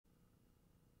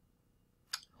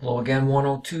Hello again,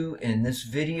 102. In this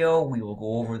video, we will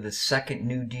go over the second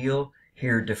New Deal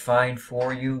here defined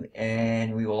for you,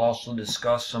 and we will also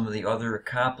discuss some of the other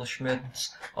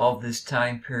accomplishments of this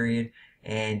time period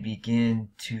and begin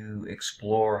to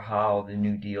explore how the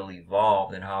New Deal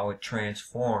evolved and how it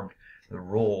transformed the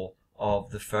role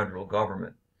of the federal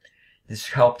government. This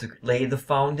helped to lay the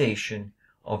foundation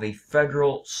of a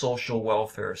federal social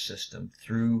welfare system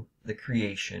through the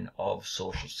creation of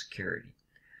Social Security.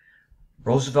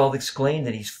 Roosevelt exclaimed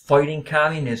that he's fighting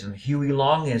communism, Huey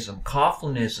Longism,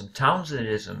 Coughlinism,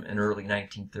 Townsendism in early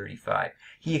 1935.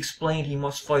 He explained he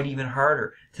must fight even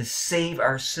harder to save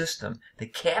our system, the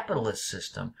capitalist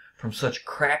system, from such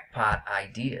crackpot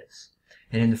ideas.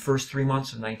 And in the first 3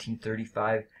 months of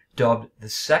 1935, dubbed the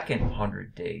second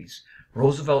 100 days,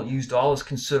 Roosevelt used all his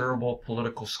considerable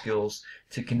political skills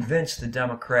to convince the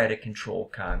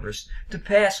Democratic-controlled Congress to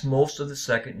pass most of the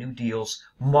second New Deal's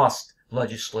must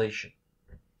legislation.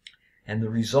 And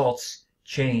the results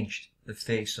changed the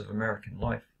face of American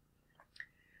life.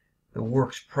 The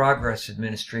Works Progress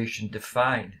Administration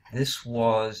defined this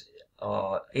was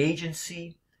an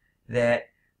agency that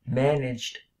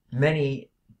managed many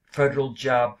federal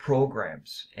job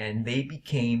programs, and they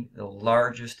became the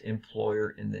largest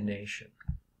employer in the nation.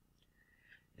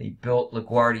 They built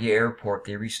LaGuardia Airport,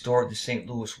 they restored the St.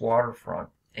 Louis waterfront,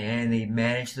 and they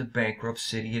managed the bankrupt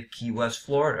city of Key West,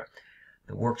 Florida.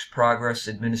 The Works Progress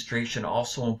Administration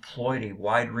also employed a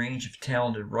wide range of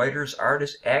talented writers,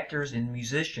 artists, actors, and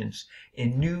musicians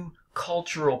in new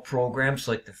cultural programs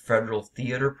like the Federal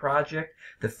Theater Project,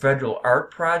 the Federal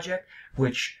Art Project,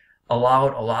 which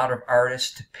allowed a lot of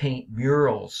artists to paint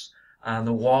murals on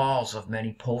the walls of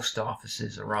many post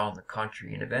offices around the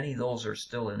country. And if any of those are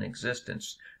still in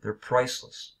existence, they're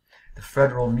priceless. The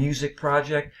Federal Music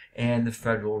Project and the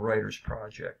Federal Writers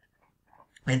Project.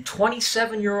 And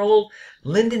 27-year-old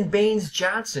Lyndon Baines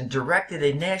Johnson directed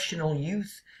a National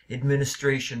Youth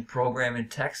Administration program in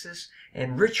Texas,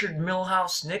 and Richard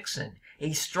Milhous Nixon,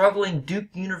 a struggling Duke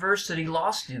University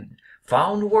law student,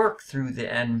 found work through the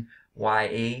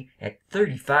NYA at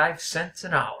 35 cents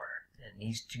an hour. And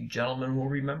these two gentlemen will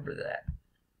remember that.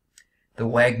 The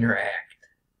Wagner Act,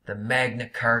 the Magna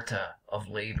Carta of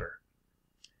Labor.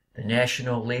 The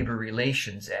National Labor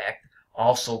Relations Act,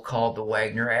 also called the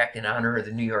Wagner Act in honor of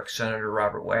the New York Senator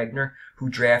Robert Wagner, who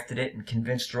drafted it and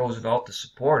convinced Roosevelt to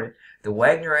support it. The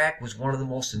Wagner Act was one of the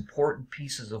most important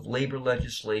pieces of labor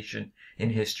legislation in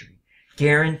history,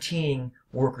 guaranteeing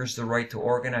workers the right to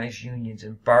organize unions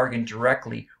and bargain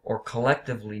directly or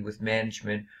collectively with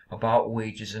management about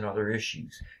wages and other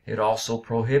issues. It also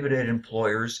prohibited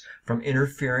employers from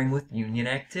interfering with union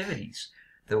activities.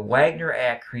 The Wagner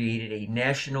Act created a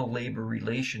National Labor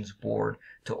Relations Board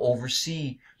to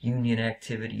oversee union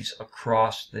activities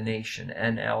across the nation,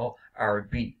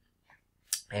 NLRB.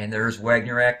 And there's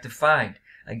Wagner Act defined.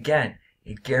 Again,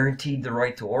 it guaranteed the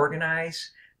right to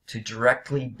organize, to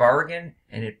directly bargain,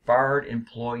 and it barred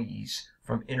employees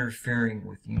from interfering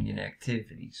with union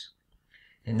activities.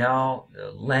 And now,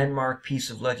 the landmark piece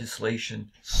of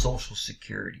legislation, Social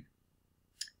Security.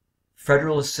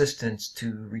 Federal assistance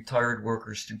to retired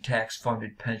workers through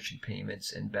tax-funded pension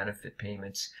payments and benefit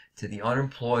payments to the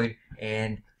unemployed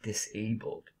and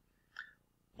disabled.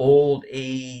 Old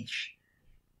age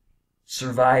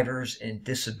survivors and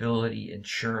disability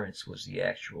insurance was the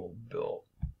actual bill.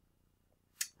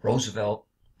 Roosevelt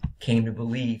came to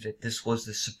believe that this was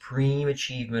the supreme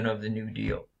achievement of the New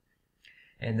Deal.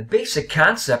 And the basic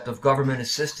concept of government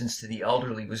assistance to the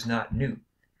elderly was not new.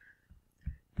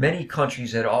 Many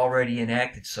countries had already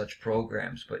enacted such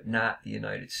programs, but not the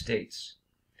United States.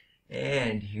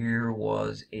 And here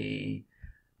was a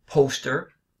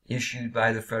poster issued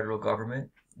by the federal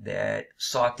government that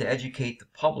sought to educate the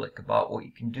public about what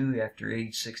you can do after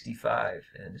age 65.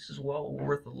 And this is well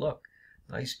worth a look.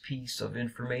 Nice piece of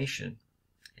information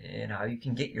and how you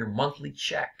can get your monthly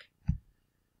check.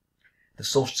 The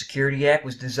Social Security Act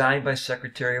was designed by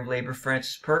Secretary of Labor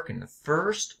Frances Perkin, the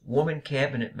first woman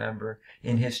cabinet member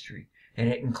in history, and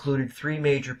it included 3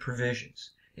 major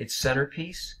provisions. Its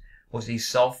centerpiece was a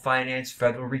self-financed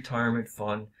federal retirement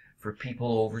fund for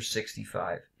people over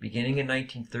 65. Beginning in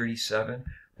 1937,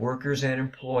 workers and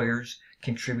employers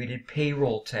contributed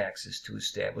payroll taxes to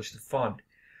establish the fund.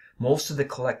 Most of the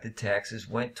collected taxes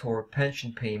went toward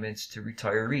pension payments to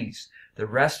retirees. The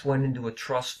rest went into a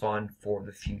trust fund for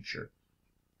the future.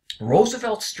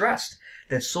 Roosevelt stressed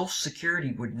that Social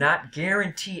Security would not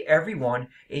guarantee everyone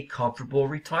a comfortable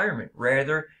retirement.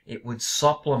 Rather, it would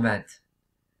supplement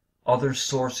other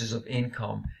sources of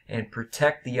income and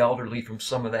protect the elderly from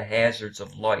some of the hazards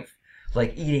of life,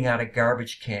 like eating out of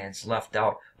garbage cans left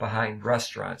out behind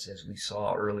restaurants, as we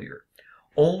saw earlier.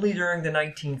 Only during the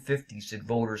 1950s did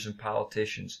voters and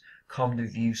politicians come to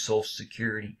view Social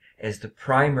Security as the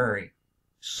primary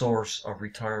source of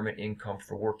retirement income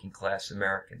for working class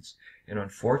Americans. And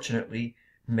unfortunately,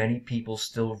 many people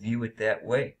still view it that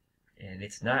way, and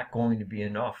it's not going to be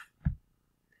enough.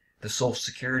 The Social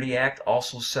Security Act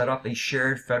also set up a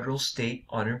shared federal-state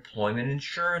unemployment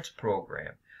insurance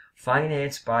program,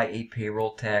 financed by a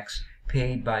payroll tax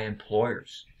paid by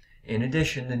employers. In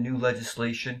addition, the new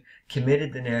legislation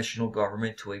committed the national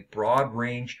government to a broad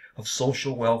range of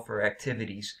social welfare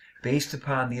activities based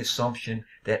upon the assumption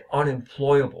that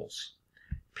unemployables,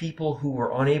 people who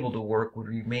were unable to work, would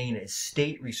remain a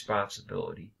state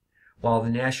responsibility, while the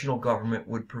national government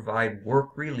would provide work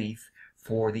relief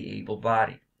for the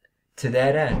able-bodied. To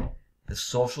that end, the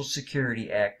Social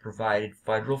Security Act provided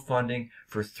federal funding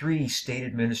for 3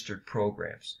 state-administered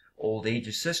programs: old age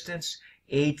assistance,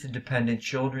 aid to dependent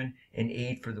children, and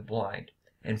aid for the blind,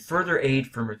 and further aid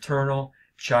for maternal,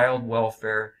 child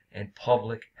welfare, and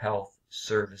public health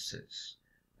services.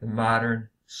 The modern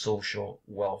social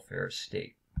welfare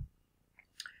state.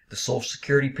 The Social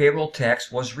Security payroll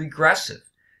tax was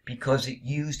regressive because it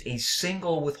used a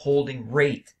single withholding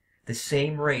rate, the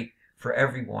same rate for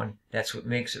everyone. That's what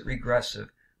makes it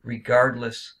regressive,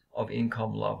 regardless of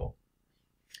income level.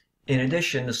 In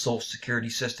addition, the Social Security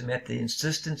system, at the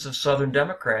insistence of Southern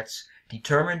Democrats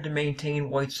determined to maintain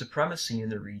white supremacy in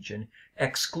the region,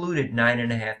 excluded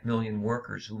 9.5 million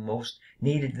workers who most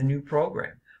needed the new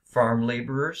program: farm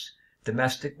laborers,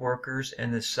 domestic workers,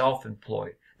 and the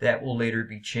self-employed. That will later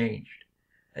be changed,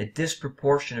 a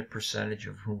disproportionate percentage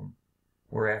of whom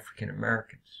were African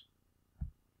Americans.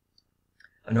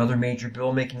 Another major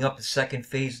bill making up the second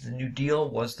phase of the New Deal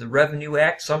was the Revenue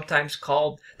Act, sometimes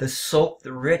called the Soak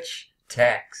the Rich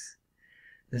tax.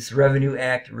 This Revenue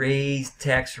Act raised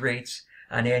tax rates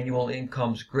on annual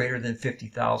incomes greater than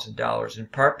 $50,000, in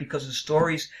part because of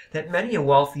stories that many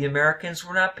wealthy Americans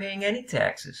were not paying any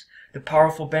taxes. The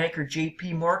powerful banker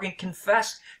J.P. Morgan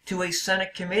confessed to a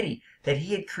Senate committee that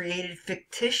he had created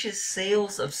fictitious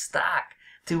sales of stock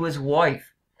to his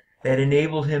wife that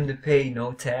enabled him to pay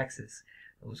no taxes.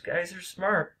 Those guys are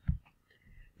smart.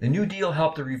 The New Deal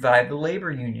helped to revive the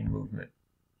labor union movement.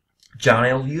 John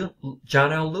L.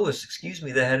 Lewis,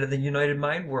 the head of the United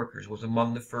Mine Workers, was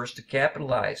among the first to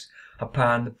capitalize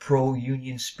upon the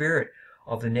pro-union spirit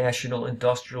of the National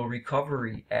Industrial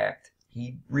Recovery Act.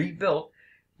 He rebuilt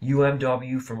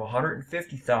UMW from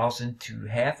 150,000 to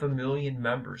 500,000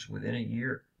 members within a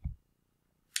year.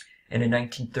 And in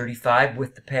 1935,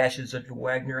 with the passage of the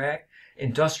Wagner Act,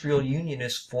 industrial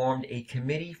unionists formed a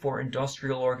Committee for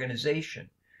Industrial Organization.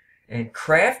 And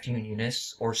craft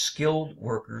unionists, or skilled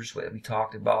workers, that we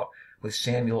talked about with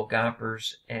Samuel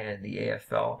Gompers and the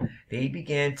AFL, they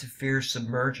began to fear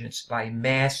submergence by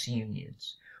mass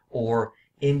unions, or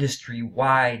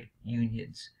industry-wide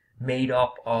unions, made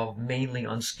up of mainly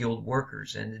unskilled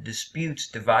workers, and the disputes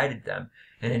divided them.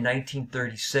 And in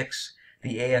 1936,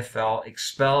 the AFL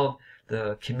expelled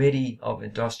the Committee of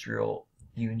Industrial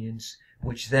Unions,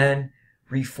 which then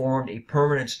reformed a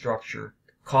permanent structure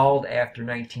called, after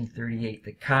 1938,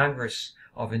 the Congress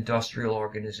of Industrial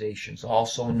Organizations,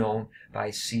 also known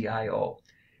by CIO.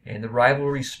 And the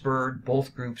rivalry spurred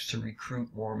both groups to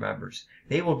recruit more members.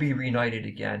 They will be reunited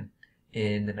again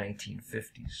in the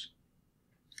 1950s.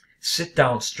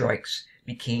 Sit-down strikes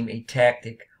became a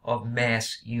tactic of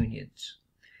mass unions.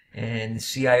 And the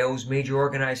CIO's major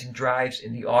organizing drives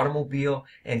in the automobile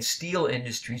and steel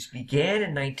industries began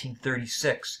in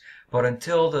 1936, but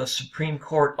until the Supreme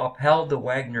Court upheld the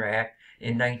Wagner Act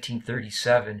in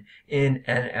 1937 in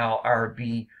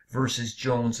NLRB versus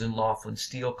Jones and Laughlin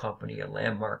Steel Company, a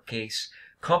landmark case,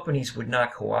 companies would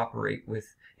not cooperate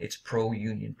with its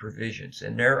pro-union provisions.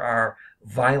 And there are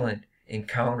violent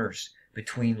encounters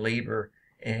between labor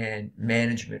and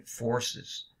management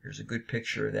forces. Here's a good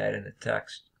picture of that in the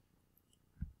text.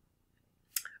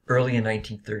 Early in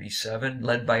 1937,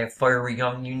 led by a fiery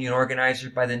young union organizer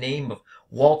by the name of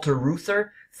Walter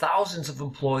Reuther, thousands of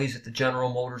employees at the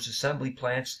General Motors assembly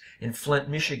plants in Flint,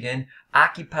 Michigan,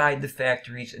 occupied the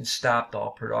factories and stopped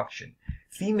all production.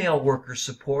 Female workers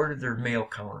supported their male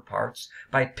counterparts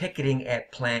by picketing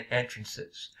at plant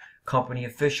entrances. Company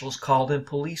officials called in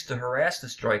police to harass the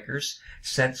strikers,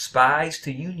 sent spies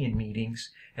to union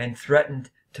meetings, and threatened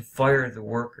to fire the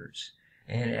workers.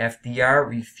 And FDR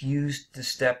refused to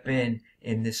step in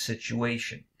this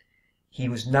situation. He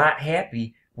was not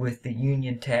happy with the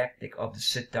union tactic of the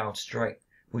sit-down strike,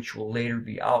 which will later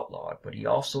be outlawed, but he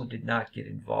also did not get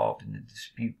involved in the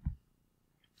dispute.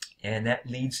 And that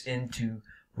leads into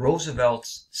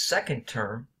Roosevelt's second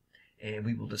term, and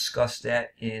we will discuss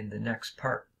that in the next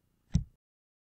part.